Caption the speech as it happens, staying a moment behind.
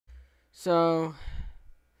So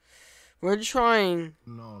we're trying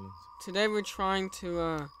No. today. We're trying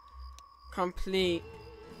to complete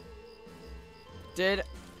dead.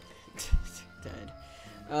 Dead.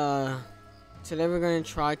 Today we're gonna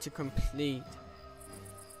try to complete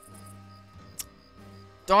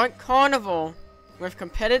Dark Carnival with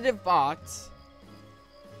competitive bots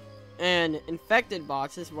and infected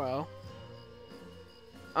bots as well.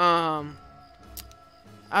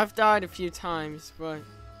 I've died a few times, but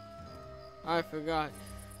I forgot.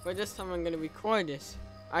 But this time I'm gonna record this.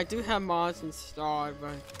 I do have mods installed,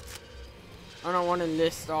 but I don't want to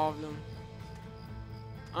list all of them.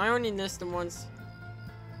 I only list the ones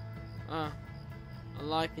I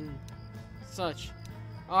like and such.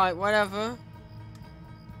 Alright, whatever.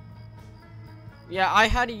 Yeah, I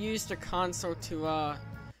had to use the console to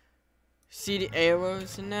see the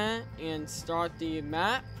arrows in that and start the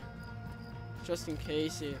map, just in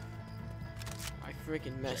case if I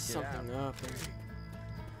freaking mess something up.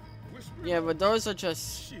 Yeah, but those are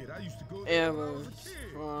just arrows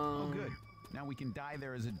from... good. Now we can die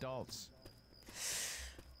there as adults.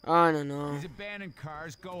 I don't know. These abandoned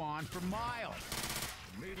cars go on for miles.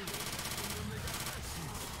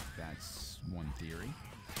 That's one theory.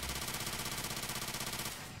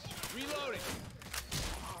 Reloading.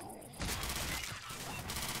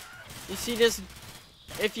 You see this?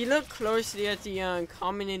 If you look closely at the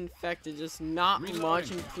common infected, just not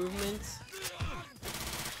much improvements.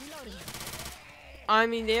 I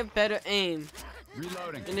mean, they have better aim.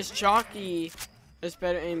 Reloading. And this jockey has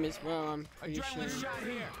better aim as well, I'm pretty sure.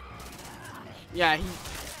 Yeah,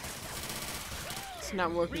 it's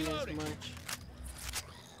not working as much.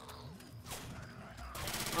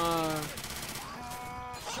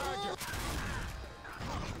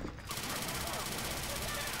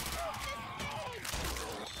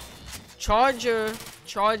 Charger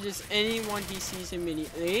charges anyone he sees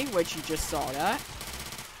immediately, which you just saw that.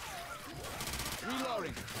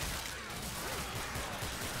 Reloading.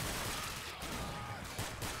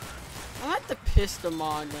 I like the pistol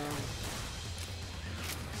mod though.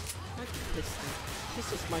 I like the pistol.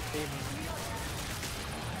 Pistol's my favorite.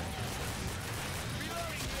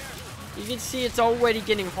 You can see it's already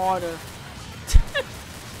getting harder.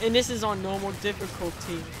 And this is on normal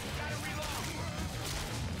difficulty.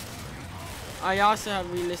 I also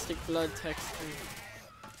have realistic blood texture,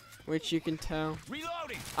 which you can tell.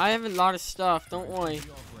 I have a lot of stuff, don't worry.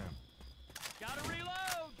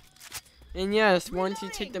 And yes, once you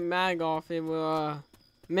take the mag off, it will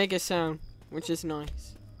make a sound, which is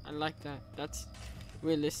nice. I like that. That's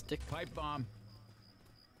realistic. Pipe bomb.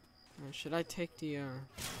 Should I take the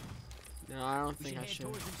no, I don't think I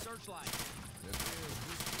should.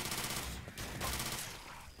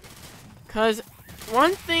 Cause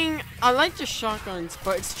one thing, I like the shotguns,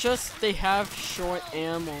 but it's just they have short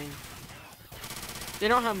ammo. They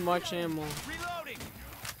don't have much ammo.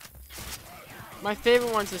 My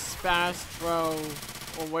favorite one's a spaz throw,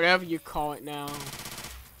 or whatever you call it now.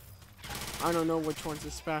 I don't know which one's a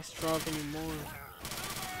spaz throw anymore.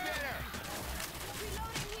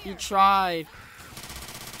 He tried.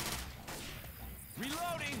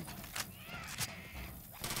 Reloading.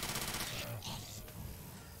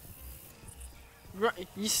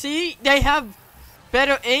 You see, they have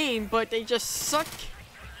better aim, but they just suck.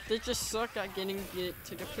 They just suck at getting it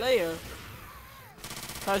to the player.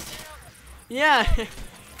 Cause, yeah,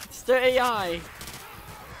 it's the AI.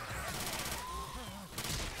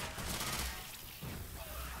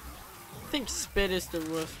 I think Spit is the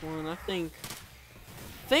worst one. I think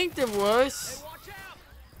the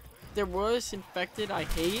worst infected I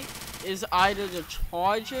hate is either the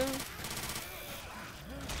Charger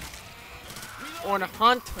or the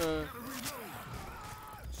Hunter.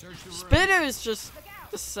 Spitter is just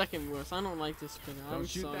the second worst. I don't like this Spitter. I'm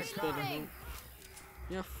sorry, Spitter.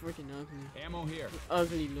 You're freaking ugly. Ammo here. You're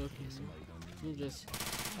ugly looking. You're just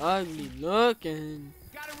ugly looking.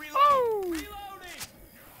 Gotta reload.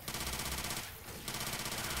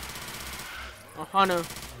 A Hunter.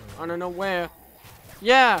 I don't know where.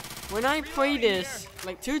 Yeah, when I played this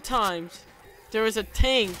like 2 times, there was a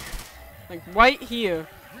tank like right here.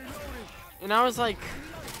 And I was like,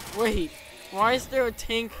 wait, why is there a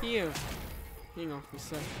tank here? Hang on for a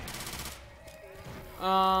second.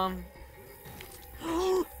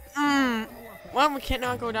 Well, we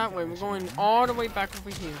cannot go that way. We're going all the way back over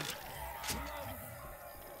here.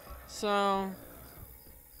 So,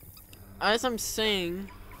 as I'm saying,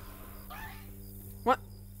 what?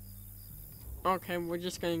 Okay, we're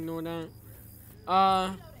just gonna ignore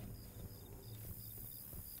that.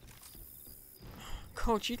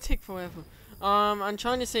 Coach, you take forever. I'm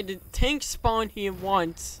trying to say the tank spawned here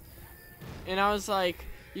once, and I was like,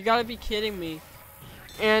 You gotta be kidding me.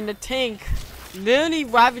 And the tank literally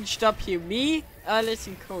ravaged up here. Me, Alice,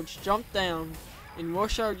 and Coach jumped down. And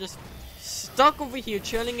Roshan just stuck over here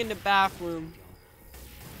chilling in the bathroom.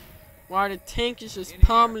 While the tank is just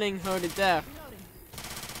pummeling her to death.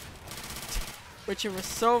 Which it was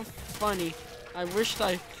so funny. I wished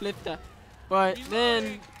I clipped that. But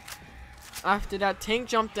then, after that, tank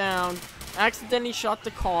jumped down, accidentally shot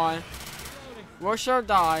the car. Roshan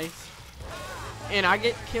dies. And I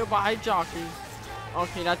get killed by a jockey.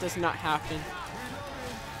 Okay, that does not happen.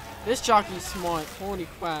 This jockey's smart. Holy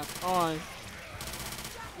crap. Alright.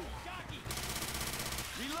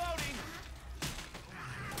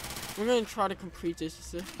 We're gonna try to complete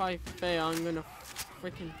this. If I fail, I'm gonna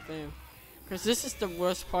freaking fail. Because this is the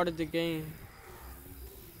worst part of the game.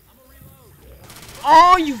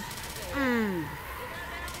 Oh, you...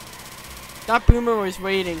 That boomer was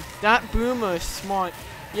waiting. That boomer is smart.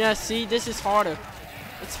 Yeah, see, this is harder.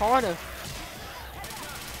 It's harder.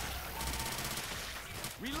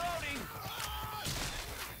 Reloading.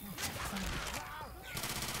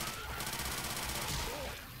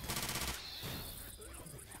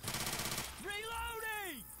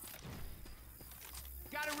 Reloading.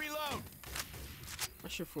 Gotta reload. I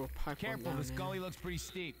should throw a pipe Careful, down this there. gully looks pretty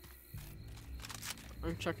steep.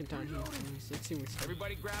 I'm checking down here. Let's see what's up.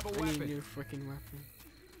 Everybody grab a I need a weapon. new freaking weapon.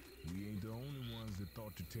 We ain't the only ones that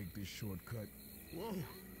thought to take this shortcut. Whoa.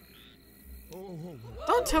 Oh.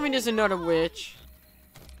 Don't tell me there's another witch.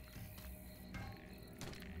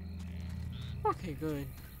 Okay, good.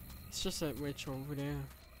 It's just that witch over there.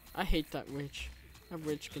 I hate that witch. That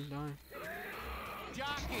witch can die.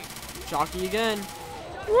 Jockey. Jockey again.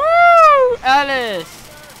 Woo! Alice!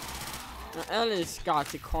 Now, Alice got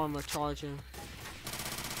the karma charger.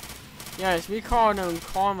 Yes, we call them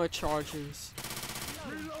karma chargers.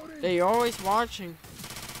 They always watching.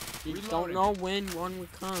 You don't know when one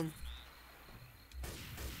would come.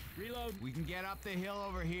 Reload. We can get up the hill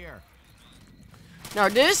over here. Now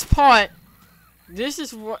this part, this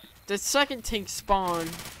is what the second tank spawn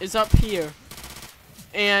is up here,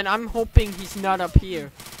 and I'm hoping he's not up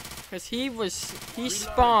here, cause he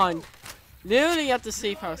spawned literally at the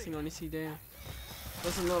safe house. Hang on, is he there?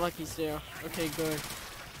 Doesn't look like he's there. Okay, good.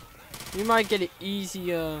 We might get it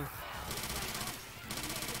easier.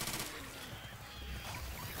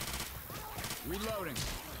 Reloading.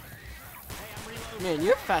 Man,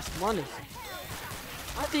 you're fast runners.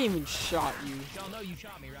 I didn't even shot you. Y'all know you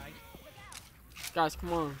shot me, right? Guys,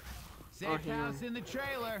 come on. Safe Oh, hang house on. in the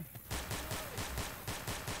trailer.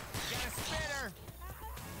 Got a spitter.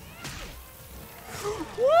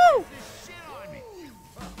 Woo! This shit on me.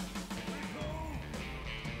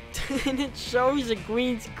 And it shows a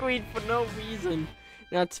green screen for no reason.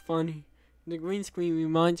 That's funny. The green screen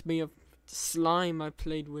reminds me of the slime I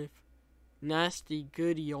played with. Nasty,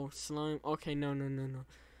 goody old slime. Okay, no.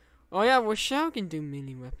 Oh yeah, well, Shell can do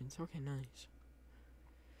mini weapons. Okay, nice.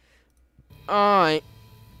 Alright.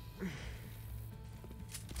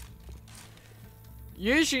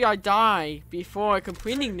 Usually I die before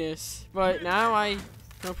completing this, but now I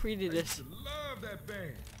completed this. Love that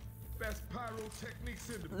band. Best pyrotechnics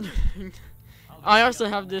in the business. I also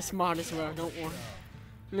have this mod as well, don't worry.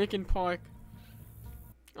 Linkin Park.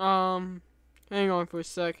 Hang on for a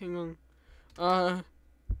sec, hang on.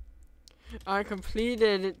 I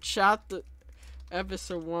completed chapter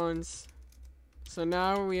episode 1. So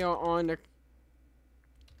now we are on the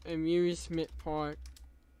amusement park.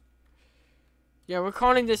 Yeah, we're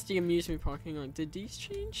calling this the amusement park. Hang on, did these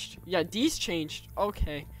change? Yeah, these changed.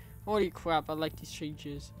 Okay. Holy crap, I like these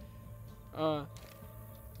changes. You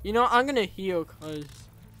know, I'm gonna heal, cause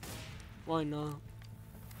why not?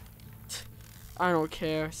 I don't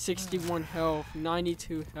care. 61 health,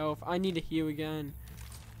 92 health. I need to heal again.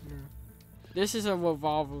 Yeah. This is a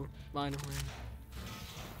revolver, by the way.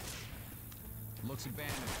 Looks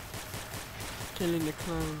abandoned. Killing the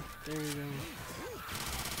clown. There we go.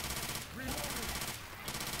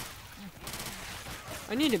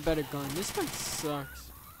 I need a better gun. This gun sucks.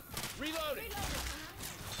 Reloading.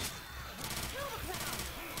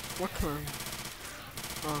 What clown?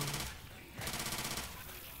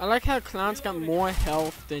 I like how clowns got more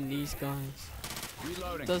health than these guys.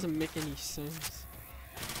 Reloading. Doesn't make any sense.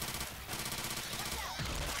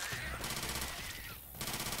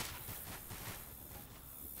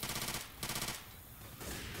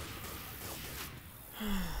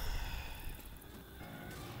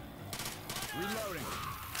 Reloading.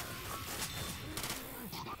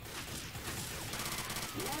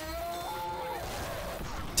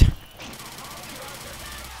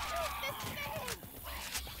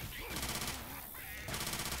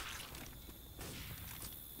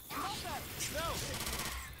 No.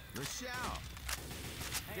 Rochelle.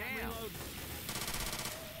 Damn.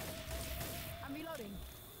 I'm reloading.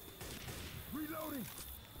 Reloading.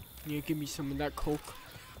 Can you give me some of that Coke?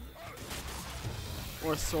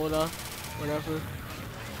 Or soda, whatever.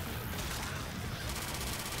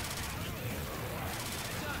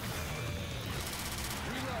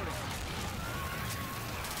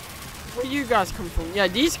 Where you guys come from? Yeah,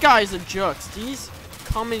 these guys are jerks. These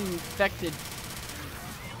common infected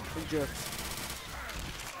are jerks.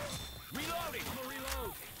 Reloading. I'm a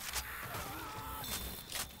reload.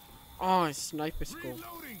 Oh, a sniper scope.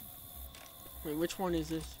 Reloading. Wait, which one is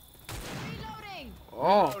this? Reloading.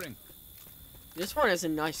 Oh, Reloading. this one has a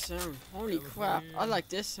nice sound. Holy crap, I like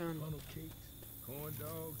this sound. Funnel cakes, corn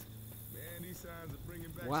dogs. Man, these signs are bringing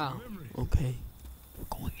back Wow. some memories. Okay,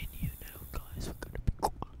 we're going in here now, guys. We're gonna be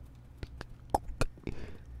quiet.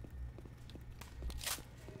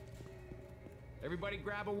 Everybody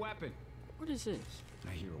grab a weapon. What is this?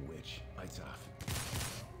 I hear a witch. Lights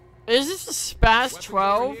off. Is this a Spaz Weapons over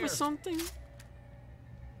 12 or here. something?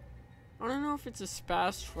 I don't know if it's a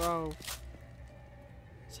Spaz 12.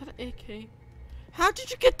 Is that an AK? How did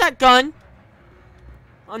you get that gun?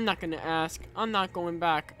 I'm not gonna ask. I'm not going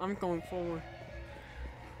back. I'm going forward.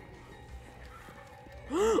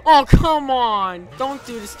 Oh, come on! Don't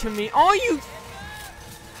do this to me. Oh, you...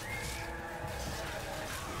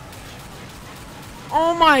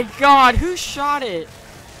 Oh my god, who shot it?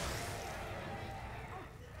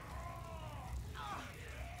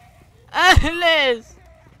 Alice!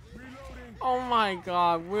 Oh my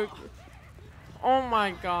god, we're... Oh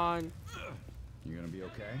my god. You gonna be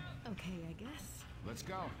okay? Okay, I guess. Let's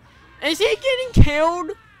go. Is he getting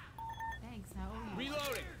killed? Thanks. How are you?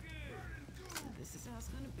 Reloading. This is how it's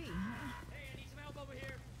gonna be, huh?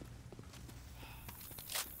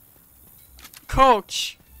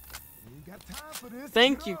 Coach! We ain't got time for this.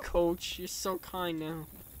 Thank Get you, up. coach. You're so kind now.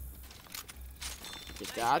 Get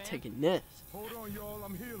that, I'll take a this. Hold on, y'all.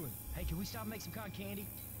 I'm healing. Hey, can we stop and make some cotton candy?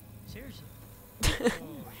 Seriously.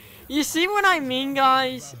 You see what I mean,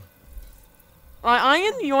 guys? I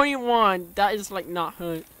am the only one that is, like, not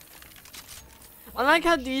hurt. I like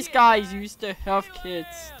how these guys use their health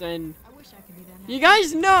kits, then... I wish I could be that happy. You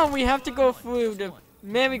guys know we have to go through the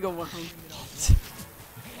merry-go-round.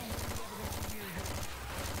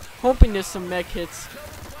 Hoping there's some mech hits.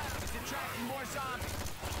 It's attracting more zombies.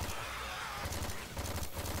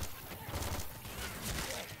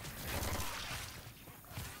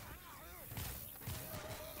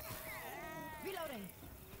 Reloading.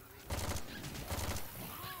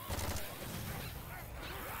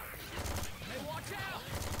 Hey, watch out.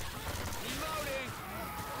 Reloading.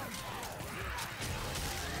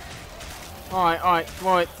 Alright,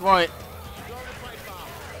 throw it. Throw the pipe bomb.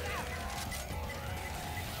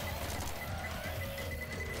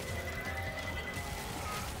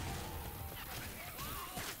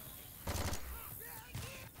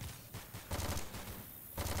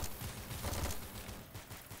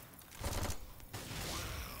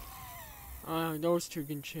 Those two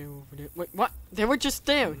can chill over there. Wait, what? They were just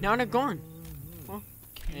there. Now they're gone.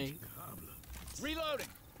 Okay. Reloading.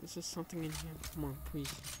 Is there something in here? Come on,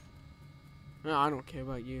 please. No, I don't care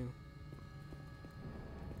about you.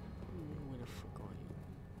 Where the fuck are you?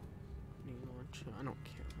 Grenade launcher. I don't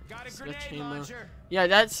care. Got a grenade Sledgehammer. launcher. Yeah,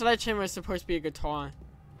 that sledgehammer is supposed to be a guitar.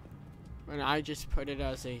 And I just put it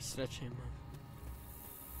as a sledgehammer.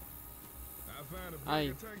 I found a I-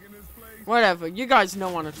 bigger tank in this place. Whatever, you guys know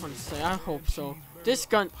what I'm trying to say. I hope so. This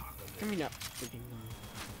gun. Give me that freaking gun.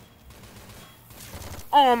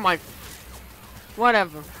 Oh my.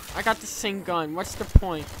 Whatever. I got the same gun. What's the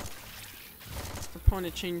point? What's the point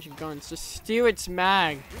of changing guns? Just steal its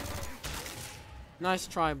mag. Nice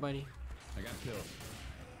try, buddy. I got killed.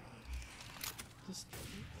 Just...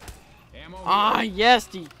 Ammo. Ah, here. yes,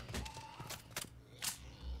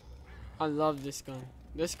 I love this gun.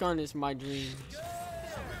 This gun is my dream.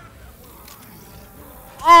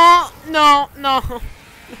 Oh, no, no.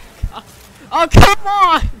 Oh, come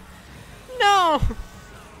on. No.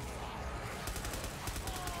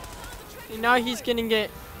 And now he's gonna get...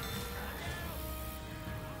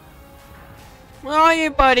 Where are you,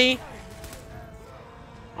 buddy?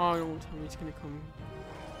 Oh, don't tell me he's gonna come.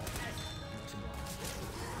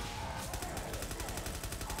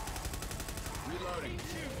 Reloading.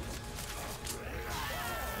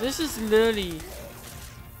 This is literally...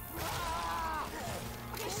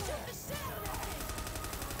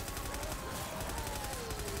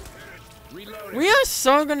 Reloading. We are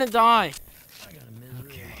so gonna die.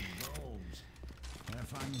 Okay. Gotta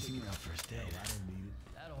find me some real first aid.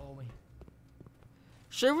 That'll hold me.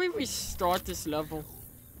 Should we restart this level?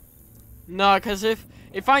 No, because if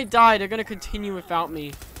I die, they're gonna continue without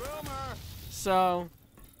me. Boom. So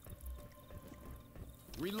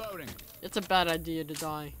Reloading. it's a bad idea to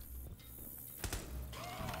die.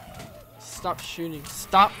 Stop shooting.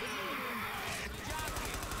 Stop.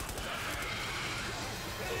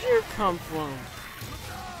 Where did you come from?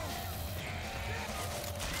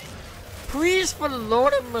 Please, for the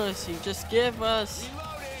Lord of mercy, just give us.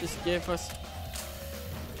 Just give us.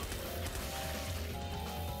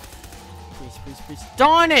 Please, please, please.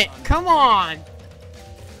 Darn it! Come on!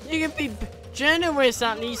 You can be generous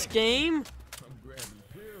at least, game. I'm grabbing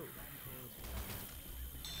pills.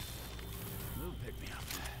 Lou picked me up.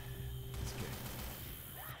 That's good.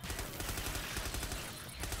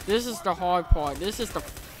 This is the hard part. This is the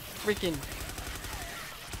freaking.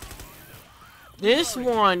 This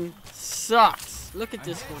one sucks. Look at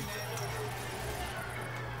this one.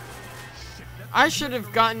 I should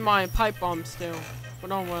have gotten my pipe bomb still,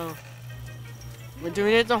 but oh well. We're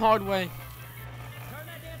doing it the hard way.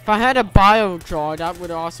 If I had a bio jar, that would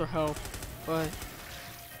also help, but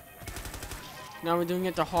now we're doing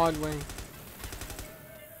it the hard way.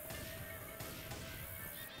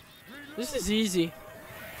 This is easy.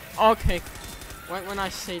 Okay. Right when I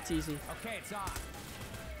say it's easy. Okay, it's on.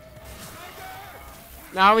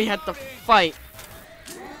 Now we have to fight.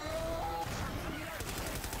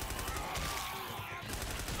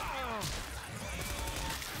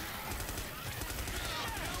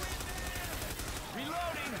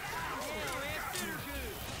 Reloading.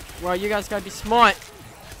 Well, you guys gotta be smart.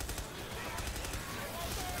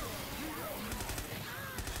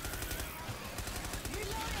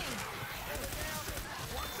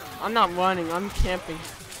 I'm not running, I'm camping.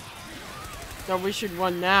 So we should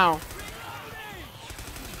run now.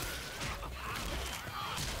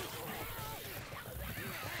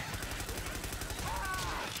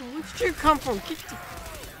 Where did you come from?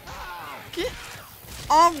 Get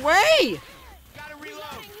away! Gotta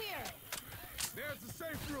reload. There's the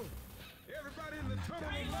safe room. Everybody in the tunnel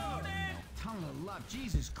of love. Tunnel of love.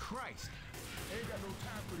 Jesus Christ. Ain't got no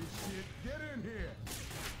time for this shit. Get in here.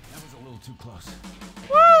 That was a little too close.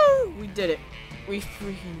 Woo! We did it. We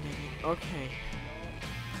freaking did it. Okay.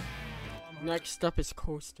 Next up is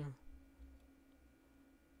Coaster.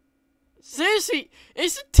 Seriously,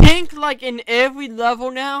 is a tank like in every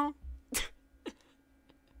level now?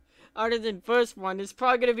 Other than first one, it's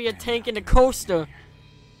probably gonna be a tank in the Coaster.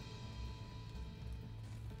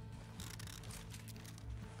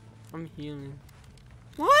 I'm healing.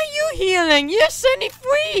 Why are you healing? You're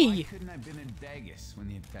 73! Why couldn't I have been in Vegas when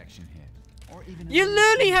the infection hit? Or even in You New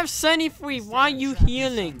literally York have 73. Instead, Why are I'm you trapped in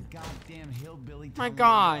healing? some goddamn hillbilly My tunnel of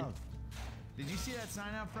God. love. Did you see that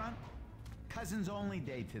sign out front? Cousins only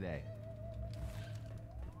day today.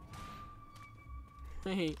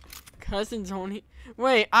 Wait, cousins only.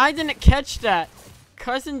 Wait, I didn't catch that.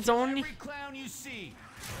 Cousins only. Every clown you see.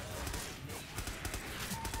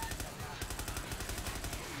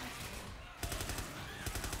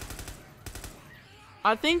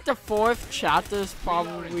 I think the fourth chapter is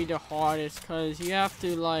probably the hardest because you have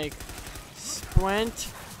to like sprint.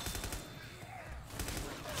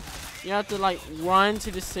 You have to like run to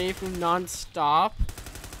the safe room non-stop.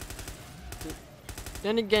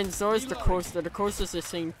 Then again, so is the coaster. The coaster's the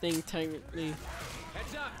same thing technically.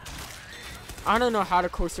 Heads up. I don't know how the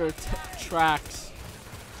coaster tracks.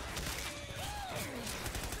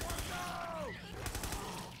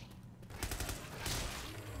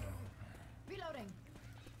 Reloading.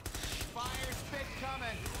 Fire spit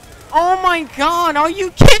coming. Oh my God! Are you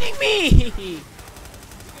kidding me?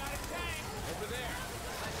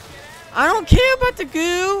 I don't care about the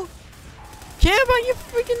goo. Care about your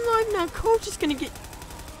freaking life now. Coach is gonna get.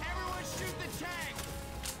 Everyone shoot the tank.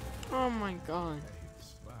 Oh my God.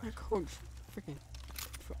 My coach freaking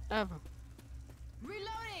forever.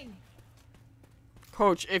 Reloading.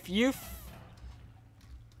 Coach, if you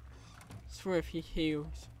swear if he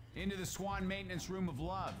heals. Into the Swan maintenance room of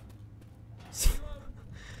love.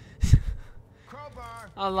 Crowbar.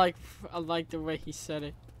 I like the way he said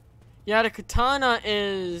it. Yeah, the katana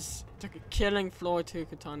is the killing floor 2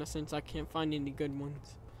 katana since I can't find any good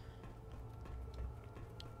ones.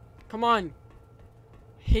 Come on.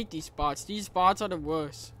 Hate these bots. These bots are the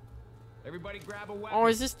worst. Everybody grab a weapon. Oh,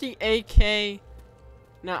 is this the AK?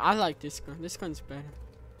 No, I like this gun. This gun's better.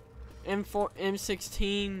 M4,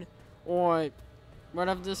 M16, or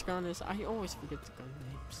whatever this gun is. I always forget the gun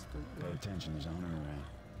names. Pay attention, there's owner around.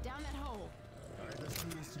 Down that hole. All right, let's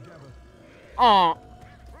do this together. Oh.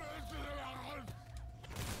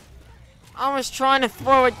 I was trying to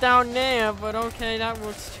throw it down there, but okay, that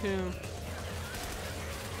works too.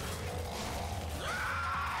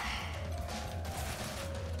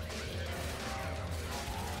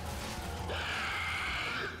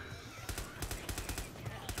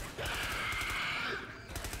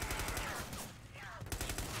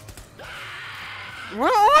 Where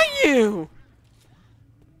are you?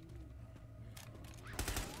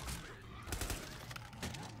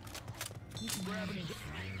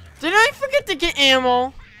 Did I forget to get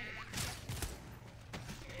ammo?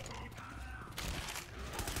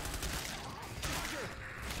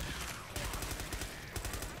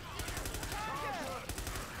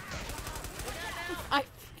 I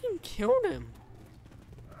fucking killed him.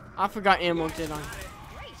 I forgot ammo, did I?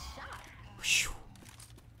 Whew.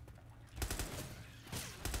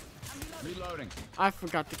 Reloading. I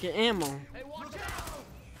forgot to get ammo.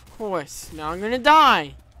 Of course. Now I'm gonna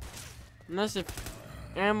die. Unless if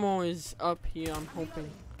ammo is up here, I'm hoping.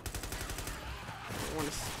 I want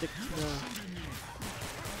to stick to the...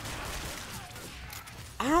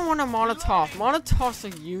 I don't want a Molotov. Molotovs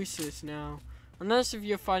are useless now. Unless if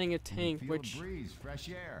you're fighting a tank, Feel which... the breeze, fresh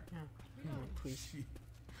air. Yeah. Come on, please.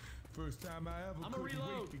 First time I ever I'ma couldn't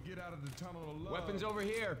reload. wait to get out of the tunnel of love. Weapons over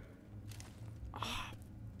here. Oh,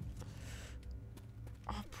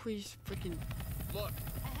 please, freaking... Look.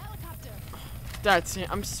 A helicopter. That's it.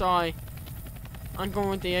 I'm sorry. I'm going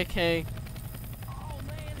with the AK. Oh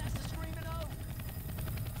man, that's the screaming oak.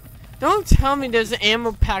 Don't tell me there's an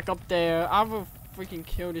ammo pack up there. I will freaking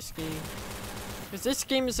kill this game. Because this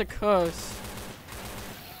game is a curse.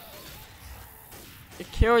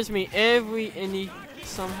 It kills me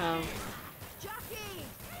somehow. Jockey.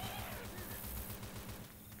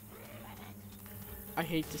 I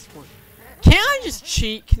hate this one. Can't I just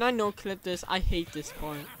cheat? Can I no clip this? I hate this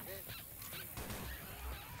part.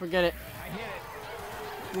 Forget it. I hit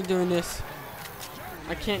it. We're doing this.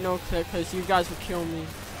 I can't no clip because you guys will kill me.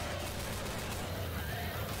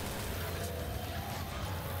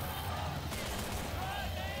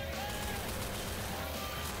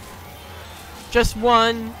 Just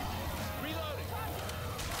one. Reloading.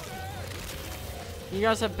 You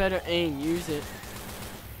guys have better aim. Use it.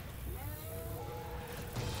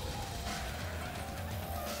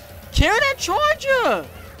 Kill that charger!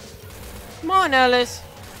 Come on, Alice.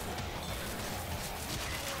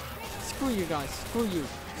 Screw you guys. Screw you.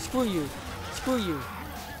 Screw you. Screw you.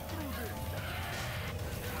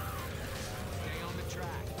 Stay on the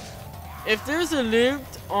track. If there's a loot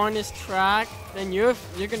on this track, then you're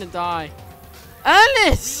gonna die.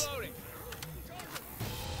 Alice! Reloading.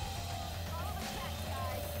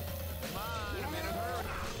 Come on, I'm in a hurry.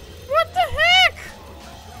 What the heck?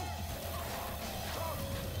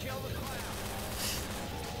 Kill the clown.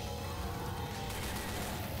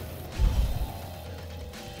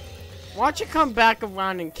 Watch it come back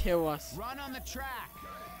around and kill us. Run on the track.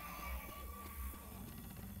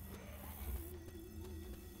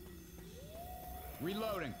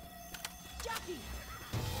 Reloading. Jockey.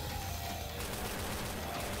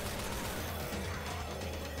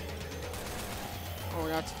 Oh,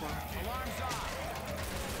 that's fine. Alarms off.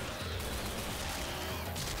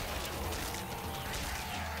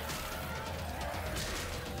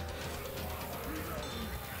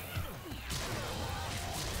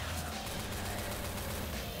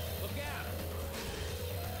 Look out.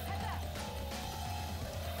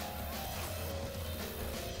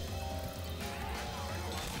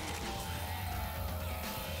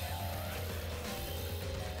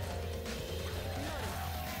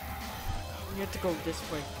 You have to go this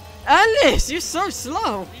way. Alice, you're so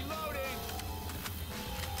slow. Reloading.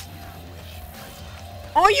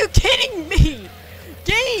 Are you kidding me?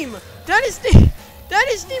 Game, that is the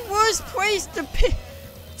worst place to put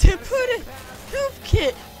a health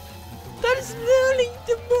kit. That is literally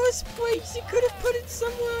the worst place. You could have put it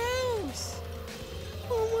somewhere else.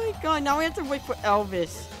 Oh my god, now we have to wait for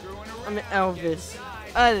Elvis. Screwing around. I mean Get Elvis.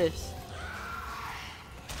 inside. Alice.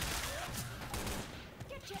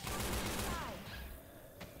 Get your ass inside.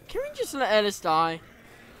 Can we just let Alice die?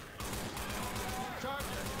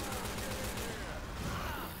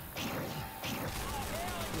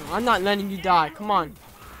 No, I'm not letting you die. Come on.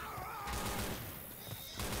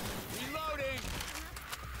 Reloading.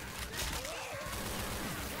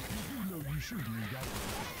 You know you shooting, you got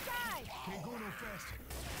Inside. can't go no faster.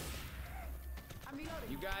 I'm reloading.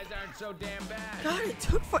 You guys aren't so damn bad. God, it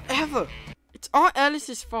took forever. It's all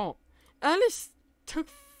Alice's fault. Alice took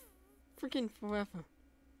freaking forever.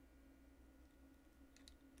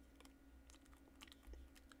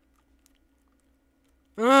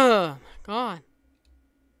 Ugh, God.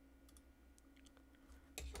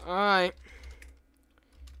 Alright.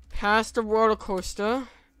 Past the roller coaster.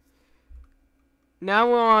 Now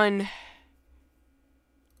we're on...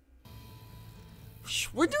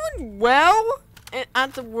 We're doing well and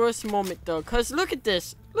at the worst moment though. Cause look at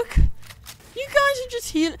this. Look. You guys are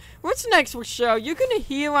just healing. What's next, Rochelle? You're gonna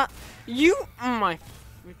heal out. You. Oh my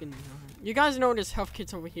freaking God. You guys know there's health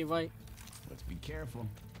kits over here, right? Let's be careful.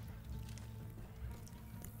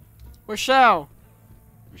 Rochelle!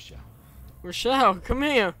 Rochelle. Rochelle, come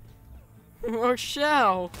here!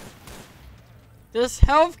 Rochelle! There's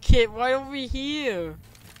health kit right over here!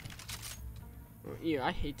 Oh, ew,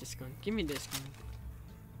 I hate this gun. Give me this gun.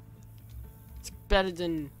 It's better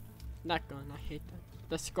than that gun. I hate that.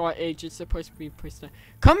 The Scar Age is supposed to be pushed down.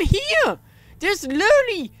 Come here! There's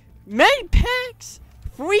literally med packs!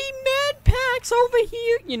 Free med packs over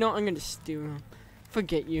here! You know, I'm gonna steal them.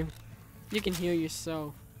 Forget you. You can heal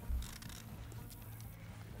yourself.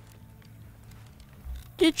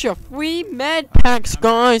 Get your free med packs,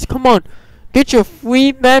 guys! Come on! Get your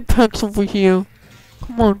free med packs over here!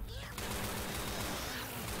 Come on!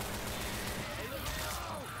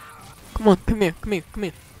 Come on, come here, come here, come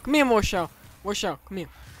here. Come here, Marshall. Marshall, come here,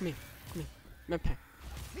 come here, come here. Med pack.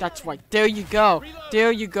 That's right. There you go.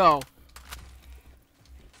 There you go.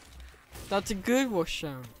 That's a good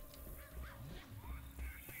Marshall.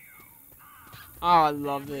 Oh, I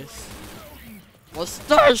love this.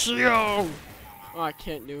 Mustachio! Oh, I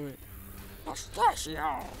can't do it.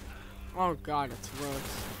 Mustachio! Oh god, it's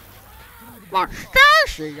worse.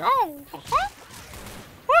 Mustachio!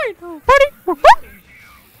 Wait, buddy!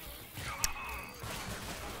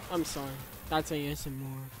 I'm sorry. That's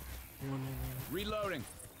ASMR. Reloading.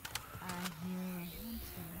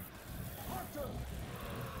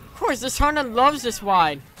 Of course, this hunter loves this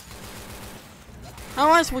wide.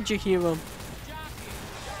 How else would you hear him?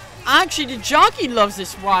 Actually, the jockey loves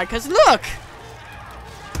this wide, cause look!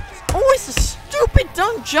 It's always the stupid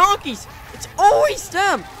dumb jockeys! It's always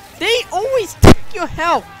them! They always take your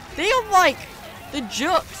health! They are like the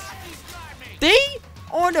jerks! They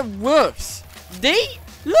are the worst!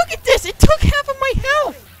 Look at this! It took half of my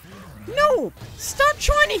health! No! Stop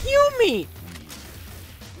trying to heal me!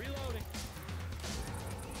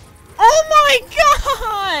 Oh my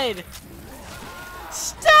god!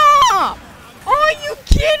 Stop! Are you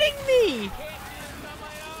kidding me?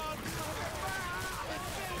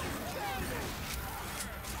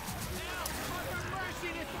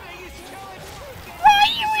 Why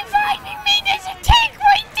are you reviving me? There's a tank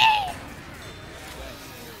right there!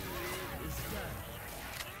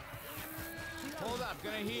 Hold up,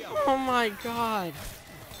 gonna heal. Oh my god.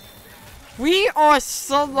 We are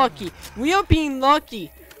so lucky. We are being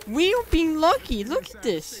lucky. We are being lucky. Look at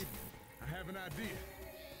this. I have an idea.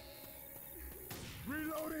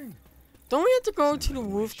 Reloading. Don't we have to go to the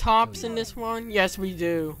rooftops in this one? Yes, we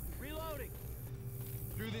do. Reloading.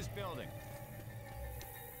 Through this building.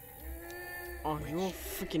 Oh, you're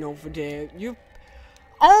freaking over there. You.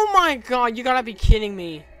 Oh my god, you gotta be kidding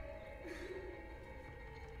me.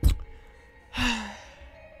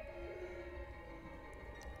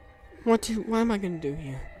 What am I gonna do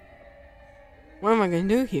here? What am I gonna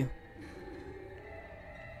do here?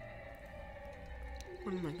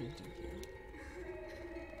 What am I gonna do here?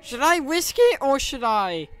 Should I risk it or should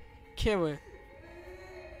I kill it?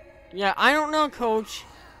 Yeah, I don't know, coach.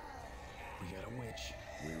 We got a witch.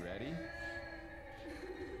 We ready?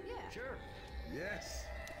 Yeah. Sure. Yes.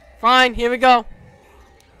 Fine, here we go.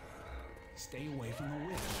 Stay away from the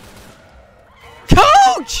witch.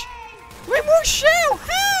 Coach! Wait, Rochelle,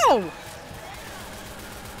 how?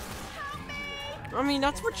 I mean,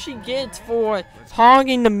 that's what she gets for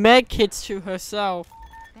hogging the med kits to herself.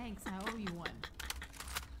 Thanks, I owe you one.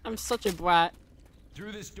 I'm such a brat.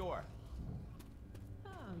 Through this door. Oh,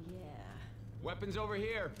 yeah. Weapons over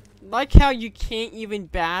here. Like how you can't even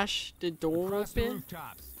bash the door Across the open.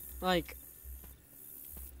 rooftops. Like,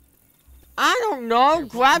 I don't know.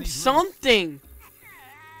 Grab something.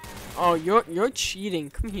 Oh, you're cheating.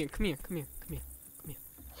 Come here, come here, come here, come here, come here.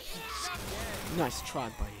 Nice try,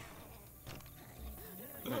 buddy.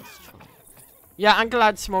 Nice try. Yeah, I'm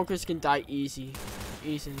glad smokers can die easily.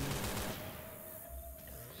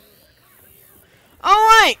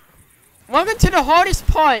 Alright! Welcome to the hardest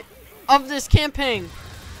part of this campaign.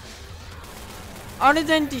 Other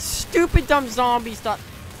than these stupid dumb zombies that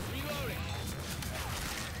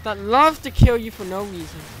love to kill you for no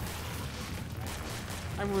reason.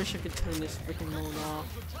 I wish I could turn this freaking mode off.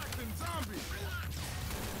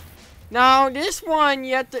 Now this one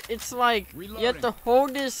you have to, it's like you have to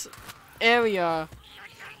hold this area.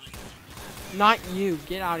 Not you,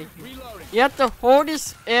 get out of here. Reloading. You have to hold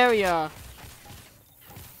this area.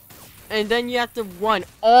 And then you have to run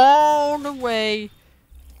all the way.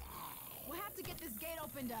 We'll have to get this gate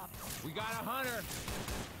opened up. We got a hunter.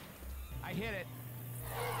 I hit it.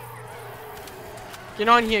 Get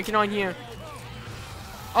on here, get on here.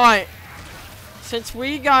 Alright. Since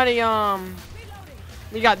we got a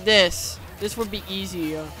we got this. This would be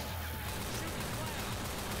easier.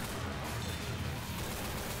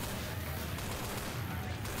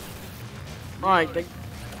 Alright,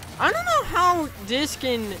 I don't know how this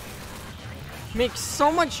can make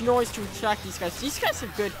so much noise to attract these guys. These guys are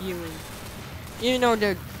good healing. Even though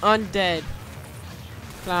they're undead.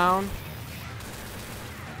 Clown.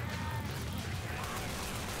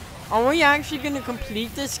 Are we actually gonna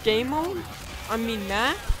complete this game mode? I mean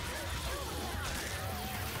map?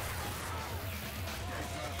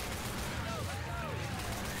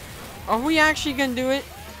 Are we actually gonna do it?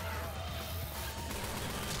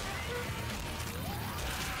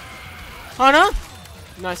 Hunter?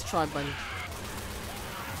 Nice try, buddy.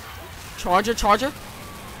 Charger, charger.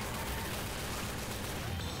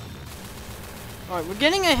 Alright, we're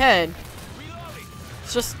getting ahead.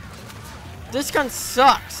 It's just... this gun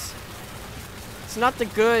sucks. It's not the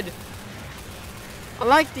good... I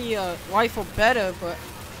like the rifle better, but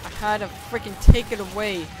I had to freaking take it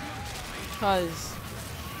away. Because...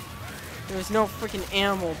 there was no freaking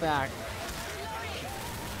ammo back.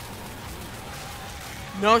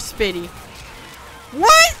 No Spitty.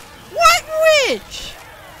 What? What witch?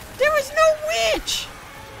 There was no witch!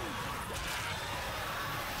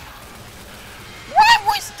 Why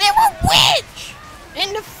was there a witch?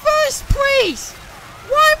 In the first place?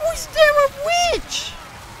 Why was there a witch?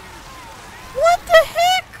 What the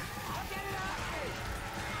heck?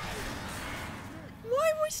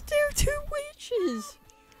 Why was there 2 witches?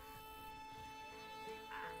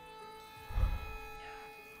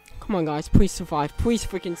 Come on, guys. Please survive. Please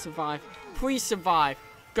freaking survive. Please survive.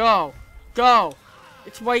 Go. Go.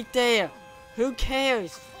 It's right there. Who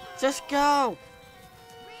cares? Just go.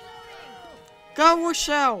 Go,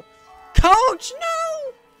 Rochelle. Coach,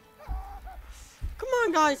 no. Come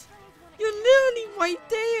on, guys. You're literally right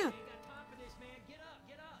there.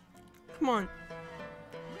 Come on.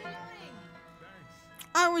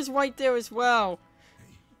 I was right there as well.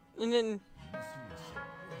 And then...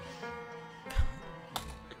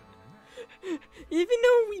 even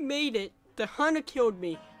though we made it, the hunter killed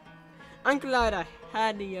me. I'm glad I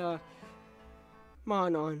had the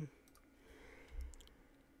mod on.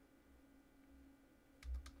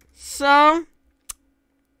 So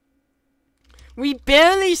we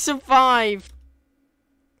barely survived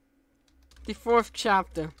the 4th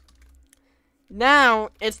chapter. Now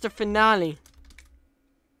it's the finale.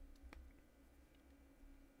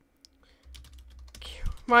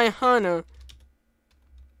 My hunter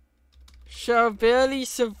shall barely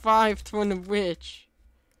survive from the witch.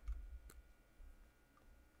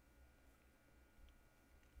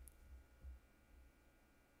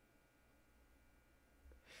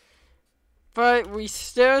 But we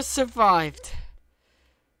still survived.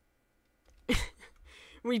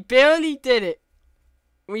 We barely did it.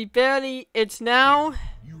 We barely, it's now.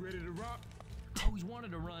 You ready to rock? I always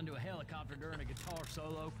wanted to run to a helicopter during a guitar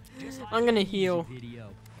solo. Just like I'm gonna the music heal. video.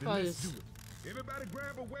 Then let's do it. Everybody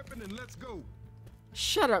grab a weapon and let's go.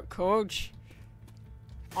 Shut up, coach.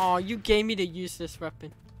 Aw, you gave me to use this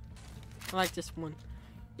weapon. I like this one.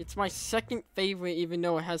 It's my 2nd favorite, even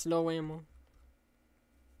though it has low ammo.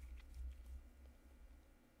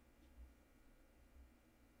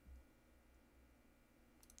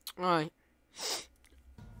 Alright.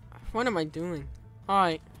 What am I doing?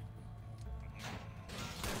 Alright.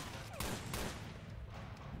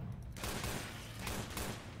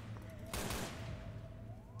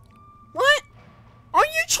 What? Are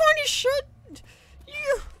you trying to shut...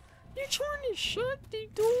 You trying to shut the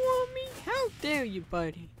door on me? How dare you,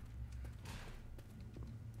 buddy?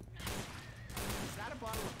 Is that a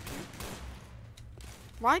bottle of puke?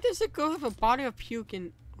 Why does it go have a bottle of puke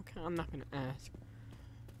in... okay, I'm not gonna ask.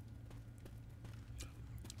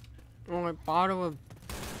 Or a bottle of...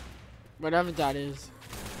 whatever that is.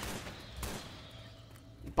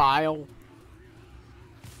 Bile.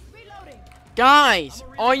 Reloading. Guys,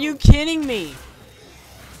 are you kidding me?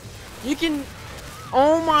 You can...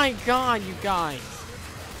 oh my god, you guys.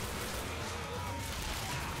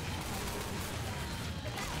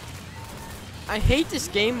 I hate this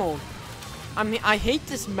game mode. I mean, I hate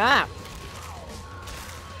this map.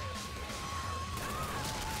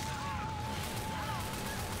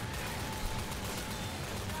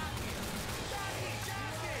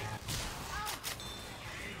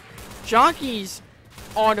 Jockeys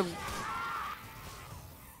are the...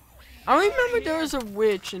 I remember there was a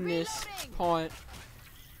witch in this part.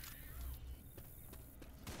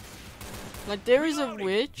 Like, there is a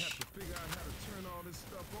witch. Have to figure out how to turn all this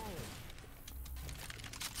stuff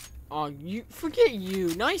on. Oh, you... forget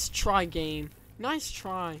you. Nice try, game. Nice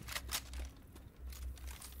try.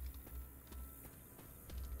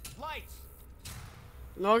 Lights.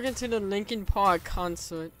 Log into the Linkin Park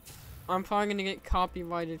concert. I'm probably gonna get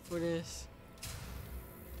copyrighted for this.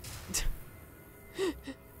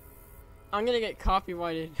 I'm gonna get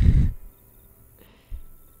copyrighted.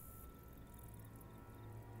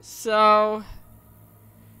 So,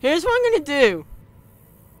 here's what I'm gonna do.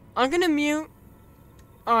 I'm gonna mute.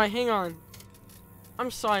 Alright, hang on.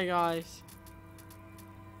 I'm sorry, guys.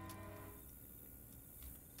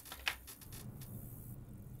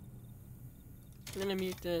 I'm gonna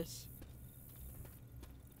mute this.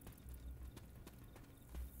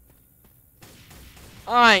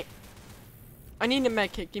 Alright. I need a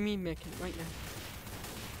med kit. Give me a med kit right now.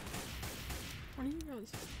 What are you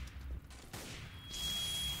guys?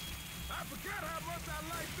 I forgot how much I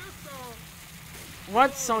like this song.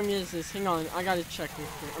 What song is this? Hang on, I gotta check real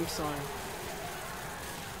quick. I'm sorry.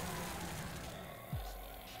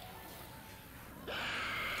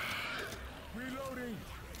 Reloading.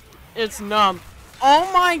 It's numb.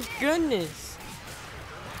 Oh my goodness.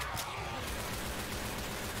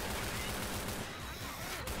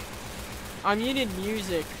 I muted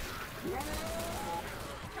music.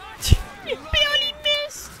 You barely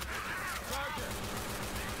missed.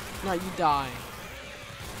 No, you die.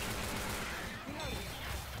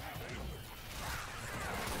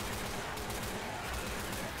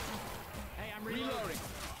 Hey, I'm reloading.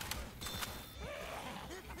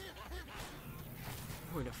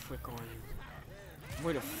 Where the frick are you?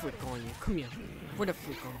 Where the frick are you? Come here. Where the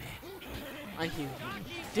frick are you? I hear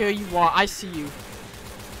you. There you are. I see you.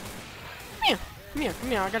 Come here. Come here. Come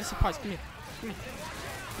here. I got a surprise. Come here. Come here.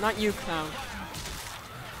 Not you, clown.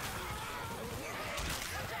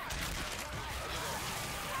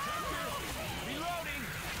 Reloading.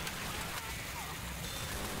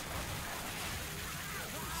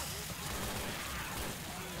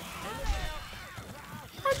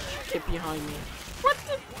 Why did you get behind me? What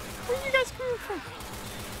the? Where are you guys coming from?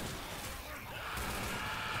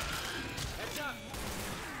 Heads up.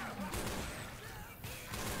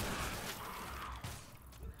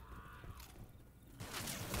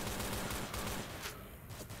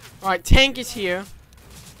 Alright, tank is here.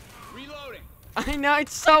 Reloading. I know,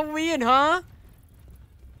 it's so weird, huh?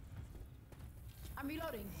 I'm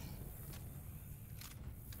reloading.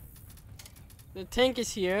 The tank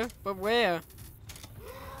is here, but where?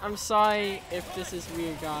 I'm sorry if this is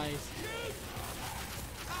weird, guys.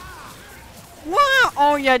 Wow!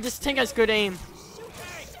 Oh yeah, this tank has good aim.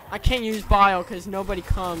 I can't use bio because nobody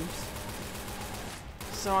comes.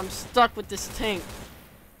 So I'm stuck with this tank.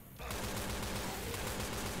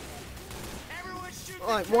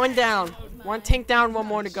 Alright, one down. One tank down, one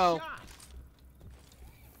more to go.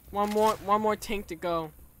 One more tank to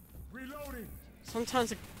go. Reloading.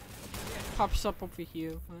 Sometimes it pops up over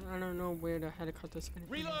here, but I don't know where the helicopter's gonna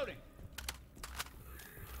be. Reloading.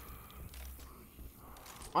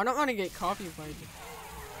 I don't want to get copyrighted.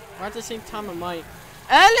 But at the same time, I might.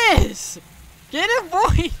 Alice! Get it,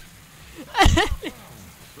 boy!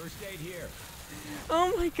 First aid here.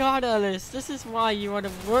 Oh my god, Alice. This is why you are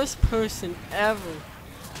the worst person ever.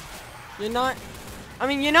 You're not... I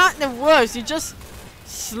mean, you're not the worst. You're just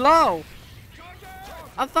slow.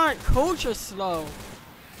 I thought Coach was slow.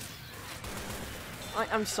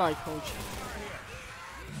 I'm sorry, Coach.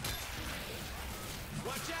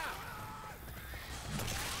 Watch out.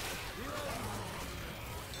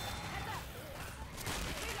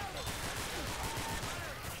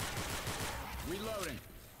 Reloading.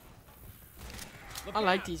 Look I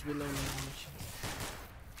like out. these reloading animations.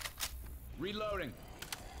 Reloading.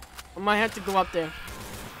 I might have to go up there.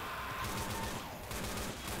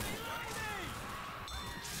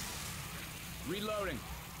 Reloading.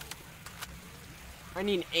 I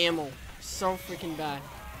need ammo. So freaking bad.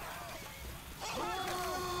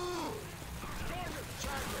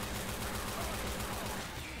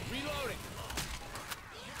 Reloading.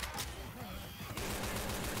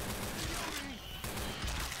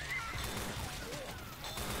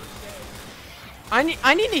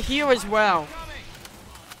 I need to heal as well.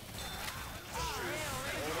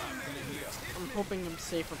 I'm hoping I'm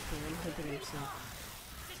safe up here. I'm hoping I'm safe.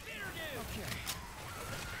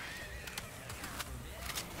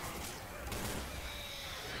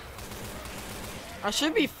 I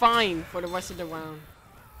should be fine for the rest of the round.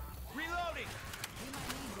 Reloading.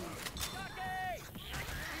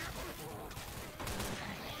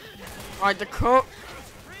 Alright, the co-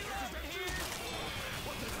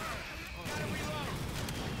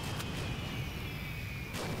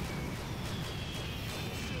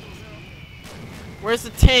 Where's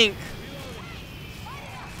the tank?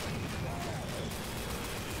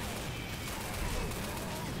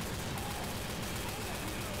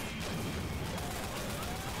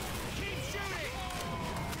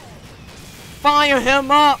 Fire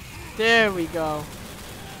him up! There we go.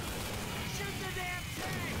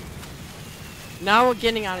 Now we're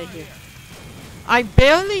getting out of here. I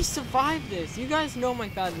barely survived this. You guys know my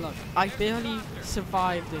bad luck. I barely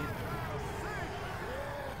survived it.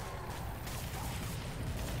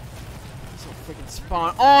 This will freaking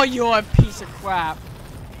spawn. Oh, you're a piece of crap.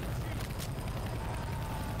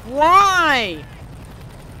 Why?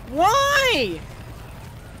 Why?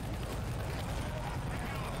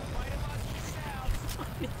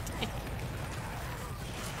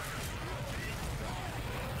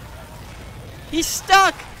 He's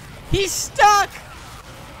stuck! He's stuck!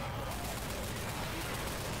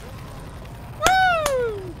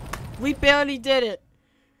 Woo! We barely did it.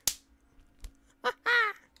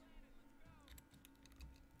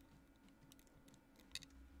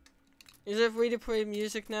 Is it free to play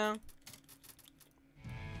music now?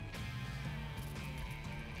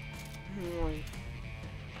 Wait.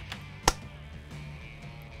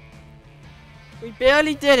 We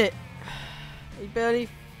barely did it. We barely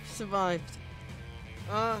survived.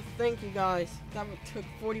 Thank you guys. That took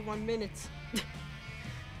 41 minutes.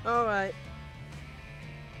 Alright.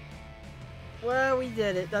 Well, we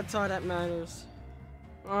did it. That's all that matters.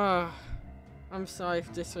 I'm sorry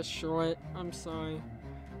if this was short. I'm sorry.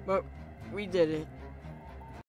 But we did it.